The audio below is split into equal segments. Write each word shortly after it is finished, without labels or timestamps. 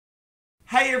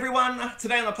Hey everyone!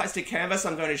 Today on the Plastic Canvas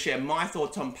I'm going to share my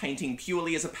thoughts on painting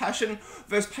purely as a passion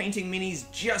versus painting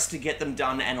minis just to get them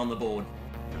done and on the board.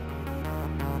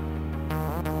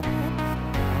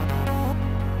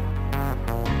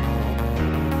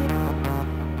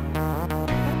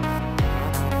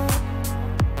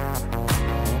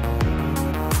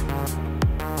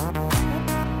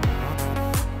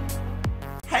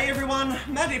 Hey everyone,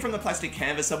 Matt here from the Plastic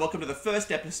Canvas and welcome to the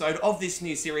first episode of this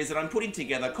new series that I'm putting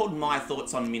together called My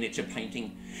Thoughts on Miniature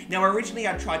Painting. Now originally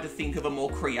I tried to think of a more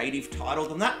creative title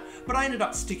than that, but I ended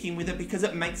up sticking with it because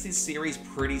it makes this series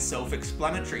pretty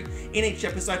self-explanatory. In each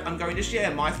episode I'm going to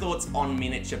share my thoughts on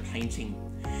miniature painting.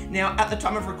 Now, at the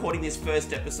time of recording this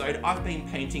first episode, I've been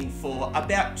painting for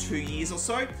about 2 years or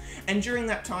so, and during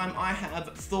that time I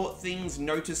have thought things,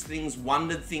 noticed things,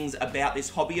 wondered things about this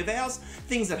hobby of ours,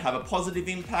 things that have a positive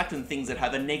impact and things that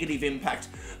have a negative impact,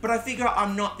 but I figure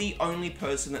I'm not the only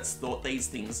person that's thought these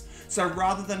things. So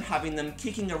rather than having them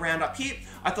kicking around up here,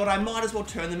 I thought I might as well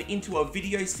turn them into a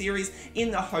video series in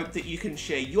the hope that you can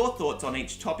share your thoughts on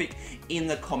each topic in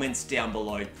the comments down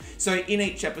below. So in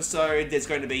each episode, there's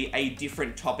going to be a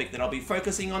different topic that I'll be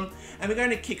focusing on, and we're going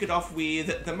to kick it off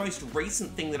with the most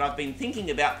recent thing that I've been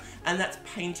thinking about, and that's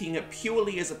painting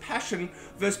purely as a passion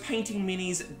versus painting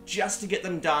minis just to get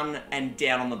them done and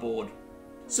down on the board.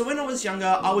 So when I was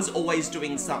younger, I was always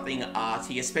doing something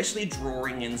arty, especially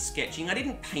drawing and sketching. I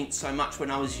didn't paint so much when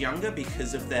I was younger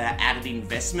because of the added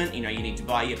investment. You know, you need to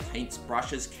buy your paints,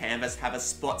 brushes, canvas, have a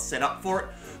spot set up for it.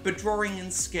 But drawing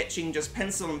and sketching, just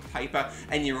pencil and paper,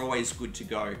 and you're always good to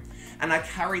go. And I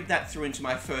carried that through into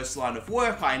my first line of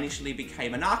work. I initially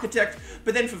became an architect,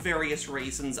 but then for various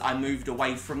reasons, I moved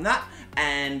away from that.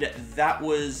 And that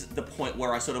was the point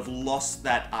where I sort of lost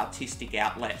that artistic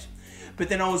outlet. But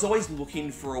then I was always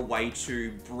looking for a way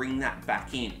to bring that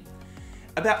back in.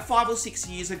 About 5 or 6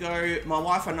 years ago, my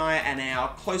wife and I and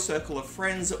our close circle of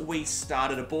friends, we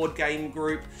started a board game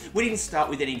group. We didn't start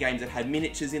with any games that had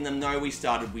miniatures in them, no. We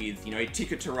started with, you know,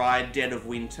 Ticket to Ride, Dead of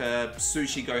Winter,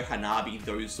 Sushi Go Hanabi,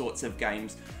 those sorts of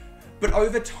games. But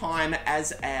over time,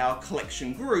 as our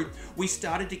collection grew, we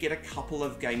started to get a couple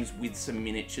of games with some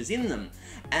miniatures in them.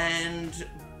 And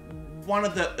one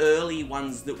of the early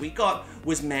ones that we got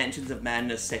was Mansions of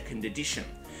Madness 2nd edition.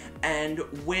 And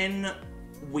when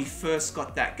we first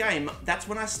got that game, that's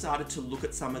when I started to look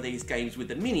at some of these games with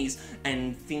the minis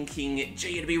and thinking,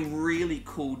 gee, it'd be really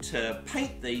cool to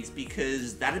paint these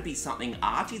because that'd be something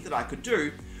arty that I could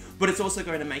do, but it's also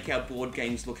going to make our board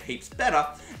games look heaps better.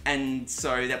 And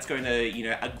so that's going to, you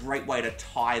know, a great way to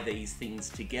tie these things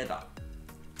together.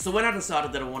 So when I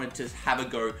decided that I wanted to have a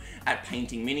go at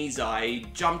painting minis, I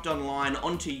jumped online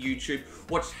onto YouTube,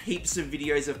 watched heaps of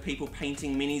videos of people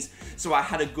painting minis, so I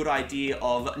had a good idea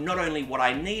of not only what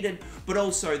I needed, but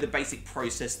also the basic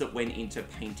process that went into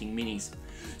painting minis.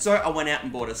 So I went out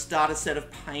and bought a starter set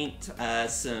of paint,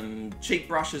 some cheap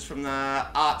brushes from the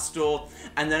art store,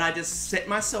 and then I just set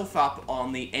myself up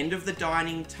on the end of the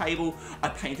dining table. I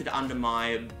painted under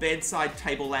my bedside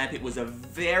table lamp. It was a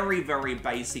very, very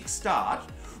basic start,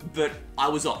 but I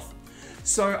was off.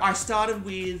 So I started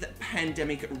with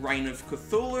Pandemic Reign of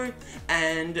Cthulhu,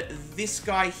 and this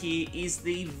guy here is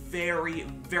the very,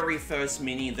 very first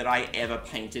mini that I ever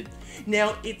painted.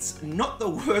 Now, it's not the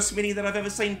worst mini that I've ever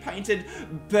seen painted,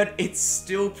 but it's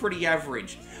still pretty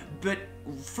average. But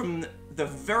from the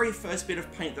very first bit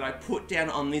of paint that I put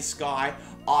down on this guy,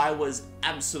 I was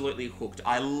absolutely hooked.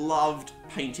 I loved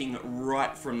painting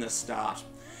right from the start.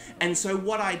 And so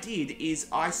what I did is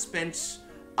I spent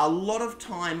a lot of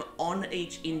time on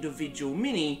each individual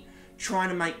mini trying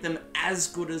to make them as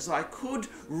good as I could,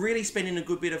 really spending a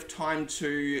good bit of time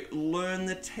to learn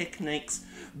the techniques,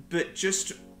 but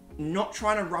just not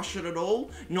trying to rush it at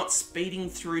all, not speeding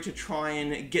through to try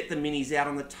and get the minis out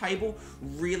on the table,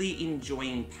 really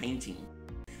enjoying painting.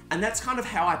 And that's kind of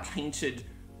how I painted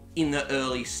in the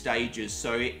early stages.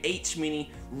 So each mini,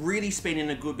 really spending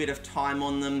a good bit of time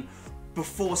on them,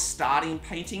 before starting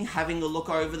painting, having a look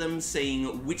over them,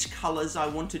 seeing which colors I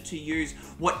wanted to use,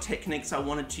 what techniques I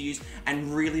wanted to use,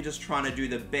 and really just trying to do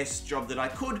the best job that I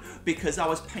could because I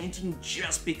was painting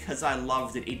just because I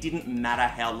loved it. It didn't matter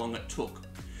how long it took.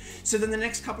 So then the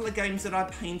next couple of games that I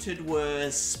painted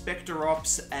were Spectre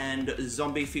Ops and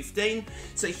Zombie 15.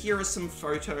 So here are some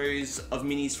photos of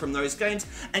minis from those games,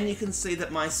 and you can see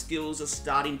that my skills are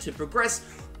starting to progress.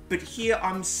 But here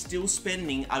I'm still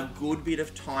spending a good bit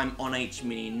of time on each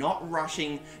mini, not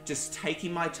rushing, just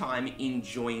taking my time,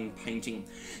 enjoying painting.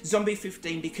 Zombie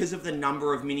 15, because of the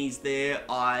number of minis there,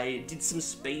 I did some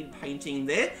speed painting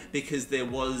there because there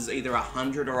was either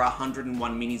 100 or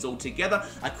 101 minis altogether.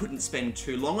 I couldn't spend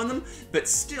too long on them, but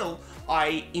still,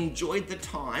 I enjoyed the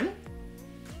time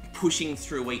pushing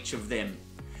through each of them.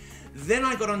 Then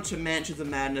I got onto Mansions of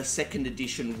Madness 2nd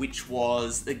Edition, which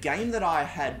was the game that I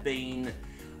had been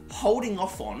holding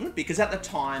off on, because at the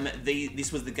time,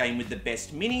 this was the game with the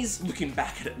best minis. Looking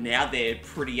back at it now, they're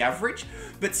pretty average,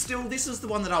 but still, this is the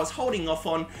one that I was holding off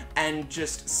on and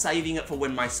just saving it for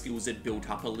when my skills had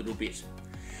built up a little bit.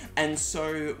 And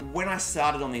so when I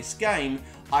started on this game,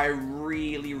 I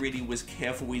really was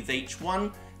careful with each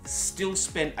one, still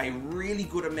spent a really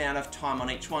good amount of time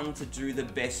on each one to do the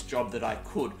best job that I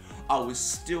could. I was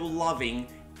still loving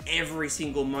every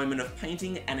single moment of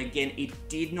painting, and again, it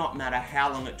did not matter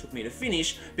how long it took me to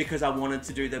finish because I wanted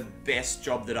to do the best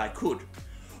job that I could.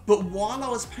 But while I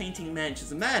was painting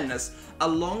Mansions of Madness,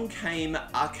 along came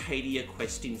Arcadia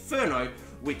Quest Inferno,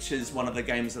 which is one of the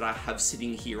games that I have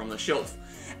sitting here on the shelf.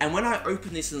 And when I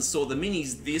opened this and saw the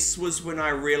minis, this was when I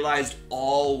realized,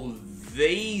 oh,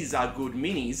 these are good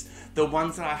minis. The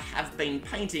ones that I have been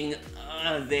painting,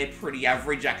 they're pretty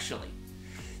average actually.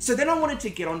 So then I wanted to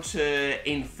get onto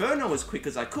Inferno as quick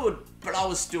as I could, but I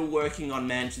was still working on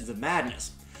Mansions of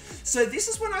Madness. So this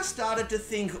is when I started to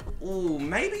think, oh,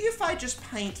 maybe if I just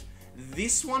paint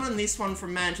this one and this one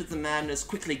from Mansions of Madness,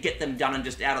 quickly get them done and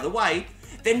just out of the way,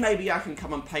 then maybe I can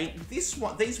come and paint these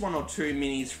one or two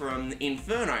minis from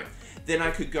Inferno. Then I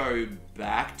could go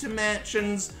back to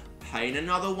Mansions, paint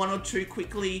another one or two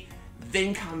quickly,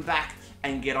 then come back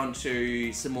and get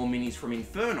onto some more minis from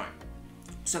Inferno.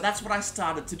 So that's what I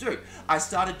started to do. I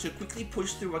started to quickly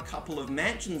push through a couple of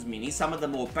Mansions minis, some of the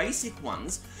more basic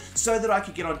ones, so that I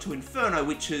could get onto Inferno,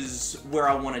 which is where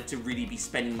I wanted to really be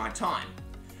spending my time.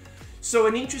 So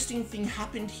an interesting thing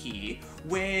happened here,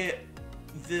 where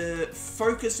the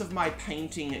focus of my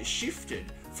painting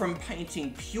shifted from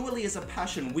painting purely as a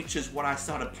passion, which is what I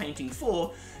started painting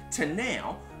for, to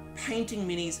now painting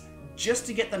minis just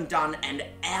to get them done and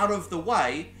out of the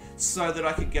way, so that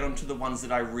I could get onto the ones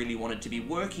that I really wanted to be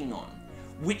working on,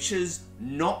 which is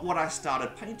not what I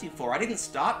started painting for. I didn't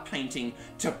start painting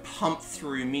to pump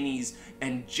through minis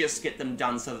and just get them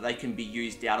done so that they can be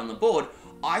used out on the board.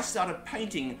 I started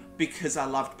painting because I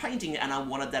loved painting and I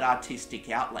wanted that artistic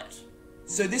outlet.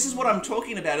 So this is what I'm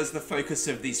talking about as the focus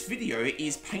of this video,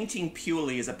 is painting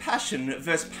purely as a passion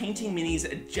versus painting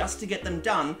minis just to get them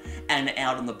done and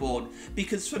out on the board.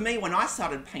 Because for me, when I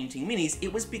started painting minis,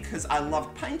 it was because I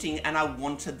loved painting and I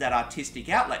wanted that artistic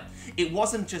outlet. It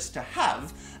wasn't just to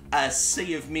have a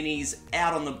sea of minis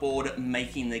out on the board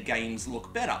making the games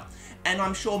look better. And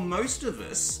I'm sure most of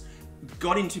us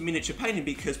got into miniature painting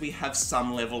because we have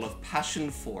some level of passion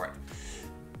for it.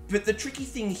 But the tricky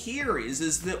thing here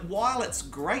is that while it's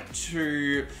great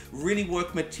to really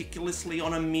work meticulously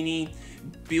on a mini,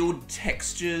 build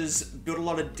textures, build a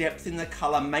lot of depth in the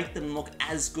color, make them look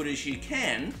as good as you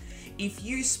can, if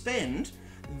you spend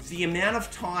the amount of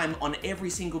time on every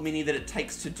single mini that it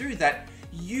takes to do that,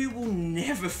 you will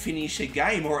never finish a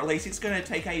game, or at least it's going to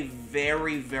take a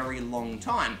very long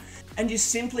time. And you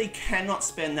simply cannot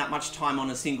spend that much time on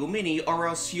a single mini, or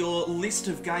else your list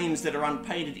of games that are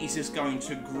unpainted is just going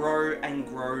to grow and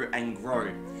grow and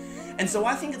grow. And so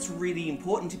I think it's really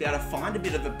important to be able to find a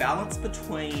bit of a balance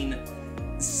between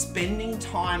spending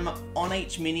time on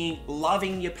each mini,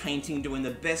 loving your painting, doing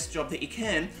the best job that you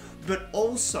can, but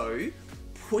also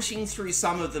pushing through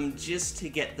some of them just to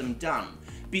get them done.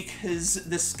 Because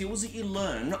the skills that you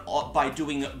learn by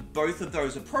doing both of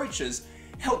those approaches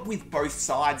help with both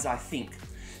sides, I think.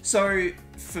 So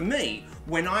for me,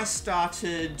 when I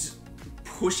started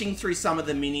pushing through some of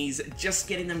the minis, just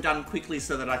getting them done quickly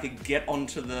so that I could get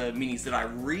onto the minis that I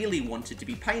really wanted to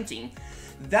be painting,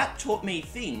 that taught me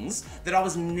things that I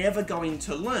was never going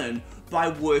to learn by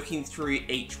working through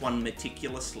each one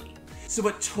meticulously. So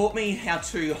it taught me how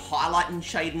to highlight and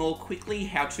shade more quickly,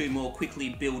 how to more quickly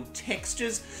build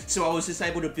textures, so I was just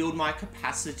able to build my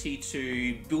capacity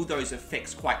to build those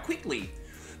effects quite quickly.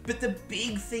 But the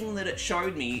big thing that it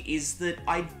showed me is that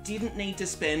I didn't need to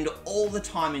spend all the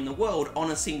time in the world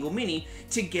on a single mini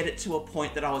to get it to a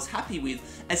point that I was happy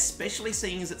with, especially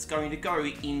seeing as it's going to go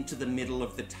into the middle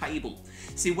of the table.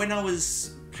 See, when I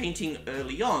was painting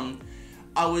early on,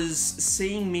 I was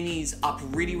seeing minis up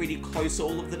really close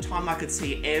all of the time. I could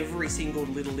see every single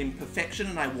little imperfection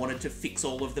and I wanted to fix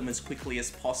all of them as quickly as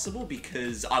possible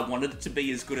because I wanted it to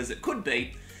be as good as it could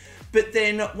be. But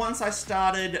then once I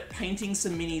started painting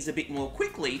some minis a bit more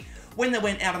quickly, when they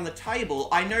went out on the table,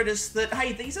 I noticed that,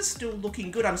 hey, these are still looking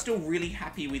good. I'm still really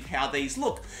happy with how these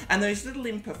look. And those little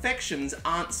imperfections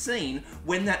aren't seen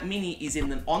when that mini is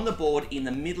on the board in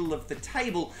the middle of the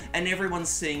table and everyone's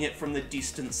seeing it from the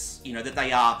distance, you know, that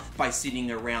they are by sitting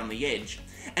around the edge.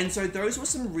 And so those were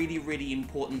some really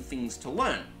important things to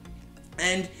learn.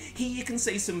 And here you can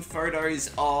see some photos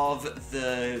of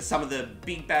some of the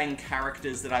Big Bang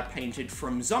characters that I painted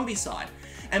from Zombicide.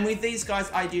 And with these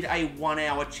guys, I did a 1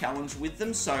 hour challenge with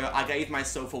them. So I gave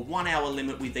myself a 1 hour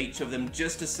limit with each of them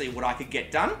just to see what I could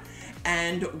get done.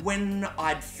 And when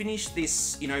I'd finished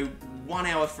this, 1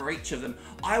 hour for each of them,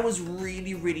 I was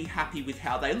really, really happy with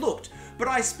how they looked. But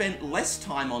I spent less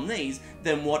time on these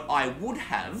than what I would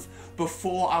have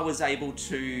before I was able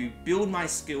to build my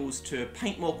skills to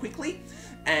paint more quickly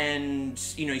and,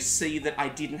 see that I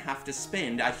didn't have to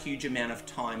spend a huge amount of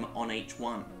time on each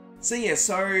one. So yeah,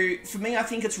 so for me, I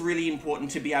think it's really important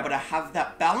to be able to have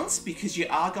that balance, because you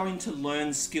are going to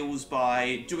learn skills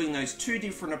by doing those two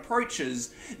different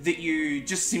approaches that you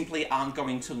just simply aren't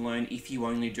going to learn if you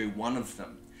only do one of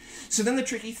them. So then the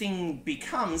tricky thing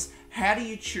becomes, how do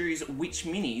you choose which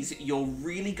minis you're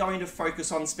really going to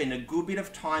focus on, spend a good bit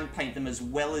of time, paint them as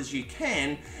well as you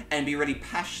can, and be really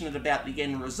passionate about the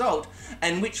end result,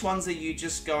 and which ones are you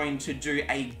just going to do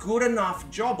a good enough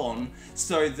job on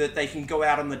so that they can go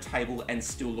out on the table and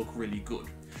still look really good?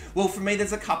 Well, for me,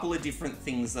 there's a couple of different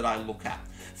things that I look at.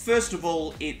 First of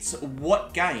all, it's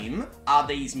what game are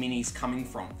these minis coming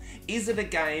from? Is it a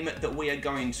game that we are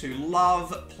going to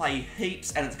love, play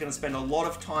heaps, and it's going to spend a lot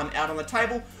of time out on the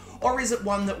table? Or is it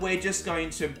one that we're just going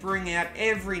to bring out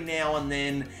every now and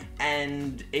then,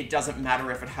 and it doesn't matter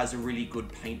if it has a really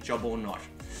good paint job or not?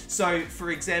 So,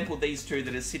 for example, these two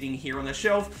that are sitting here on the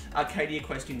shelf, Arcadia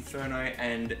Quest Inferno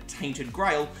and Tainted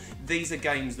Grail, these are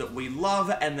games that we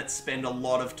love and that spend a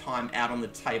lot of time out on the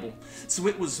table. So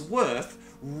it was worth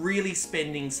really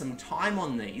spending some time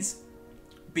on these,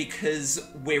 because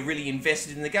we're really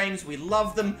invested in the games, we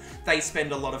love them, they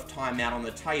spend a lot of time out on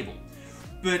the table.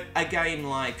 But a game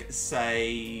like,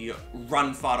 say,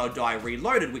 Run, Fight or Die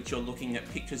Reloaded, which you're looking at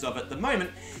pictures of at the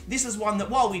moment, this is one that,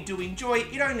 while we do enjoy,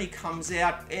 it only comes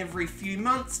out every few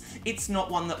months. It's not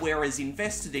one that we're as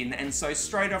invested in, and so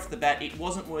straight off the bat, it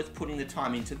wasn't worth putting the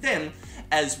time into them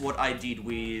as what I did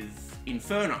with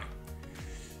Inferno.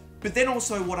 But then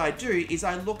also what I do is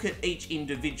I look at each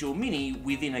individual mini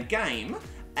within a game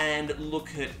and look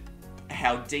at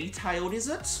how detailed is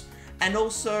it, and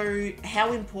also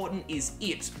how important is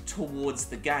it towards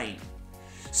the game.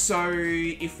 So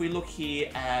if we look here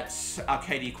at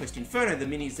Arcadia Quest Inferno, the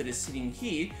minis that are sitting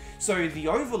here, so the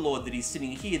Overlord that is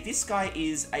sitting here, this guy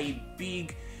is a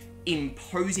big,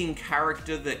 imposing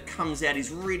character that comes out,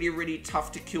 is really, really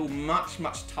tough to kill, much,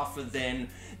 much tougher than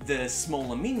the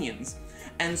smaller minions.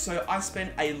 And so I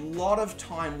spent a lot of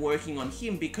time working on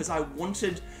him because I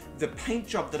wanted the paint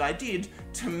job that I did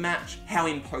to match how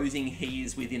imposing he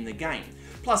is within the game.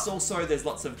 Plus also there's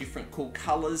lots of different cool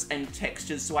colors and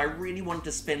textures, so I really wanted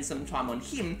to spend some time on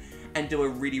him and do a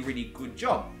really, really good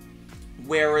job.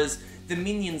 Whereas the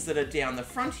minions that are down the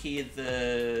front here,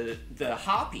 the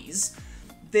Harpies,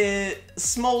 they're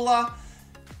smaller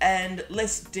and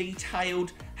less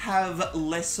detailed, have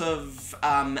less of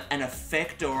an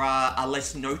effect, or are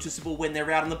less noticeable when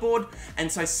they're out on the board,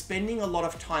 and so spending a lot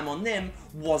of time on them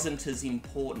wasn't as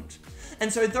important.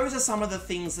 And so those are some of the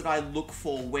things that I look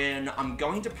for when I'm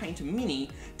going to paint a mini,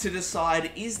 to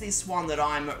decide, is this one that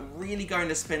I'm really going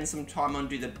to spend some time on,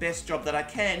 do the best job that I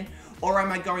can, or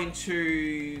am I going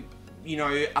to,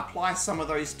 apply some of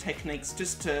those techniques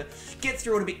just to get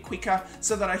through it a bit quicker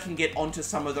so that I can get onto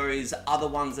some of those other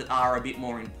ones that are a bit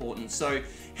more important. So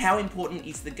how important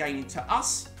is the game to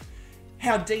us?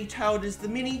 How detailed is the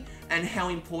mini? And how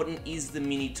important is the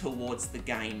mini towards the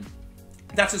game?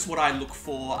 That's just what I look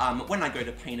for when I go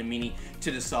to paint a mini, to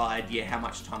decide, how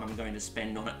much time I'm going to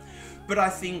spend on it. But I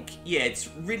think, it's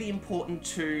really important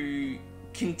to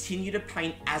continue to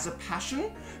paint as a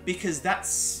passion, because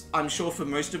that's, I'm sure for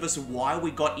most of us, why we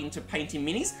got into painting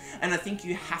minis. And I think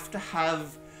you have to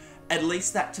have at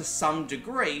least that to some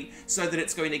degree, so that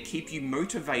it's going to keep you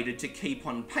motivated to keep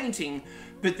on painting.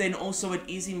 But then also it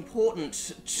is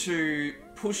important to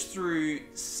push through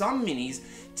some minis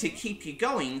to keep you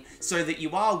going, so that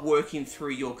you are working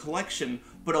through your collection,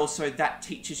 but also that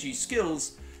teaches you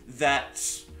skills that,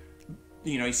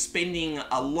 spending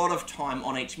a lot of time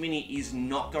on each mini is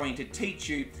not going to teach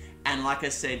you. And like I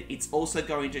said, it's also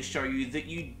going to show you that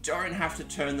you don't have to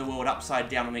turn the world upside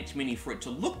down on each mini for it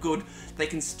to look good. They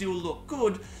can still look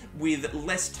good with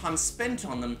less time spent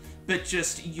on them, but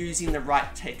just using the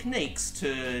right techniques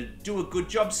to do a good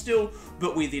job still,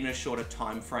 but within a shorter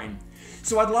time frame.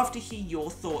 So I'd love to hear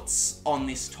your thoughts on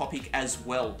this topic as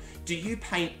well. Do you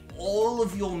paint all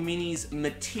of your minis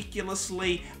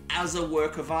meticulously as a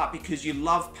work of art because you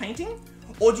love painting?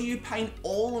 Or do you paint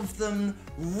all of them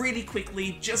really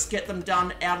quickly, just get them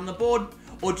done out on the board?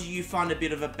 Or do you find a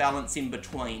bit of a balance in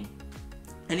between?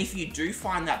 And if you do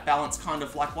find that balance kind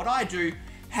of like what I do,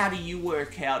 how do you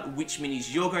work out which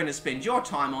minis you're going to spend your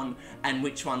time on and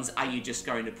which ones are you just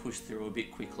going to push through a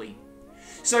bit quickly?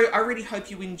 So I really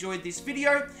hope you enjoyed this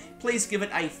video. Please give it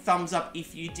a thumbs up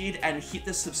if you did, and hit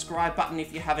the subscribe button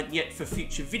if you haven't yet for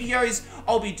future videos.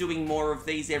 I'll be doing more of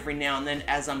these every now and then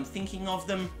as I'm thinking of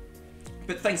them.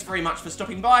 But thanks very much for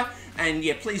stopping by, and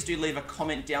yeah, please do leave a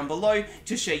comment down below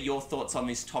to share your thoughts on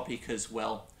this topic as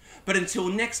well. But until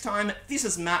next time, this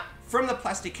is Matt from the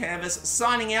Plastic Canvas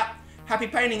signing out. Happy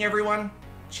painting, everyone.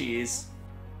 Cheers.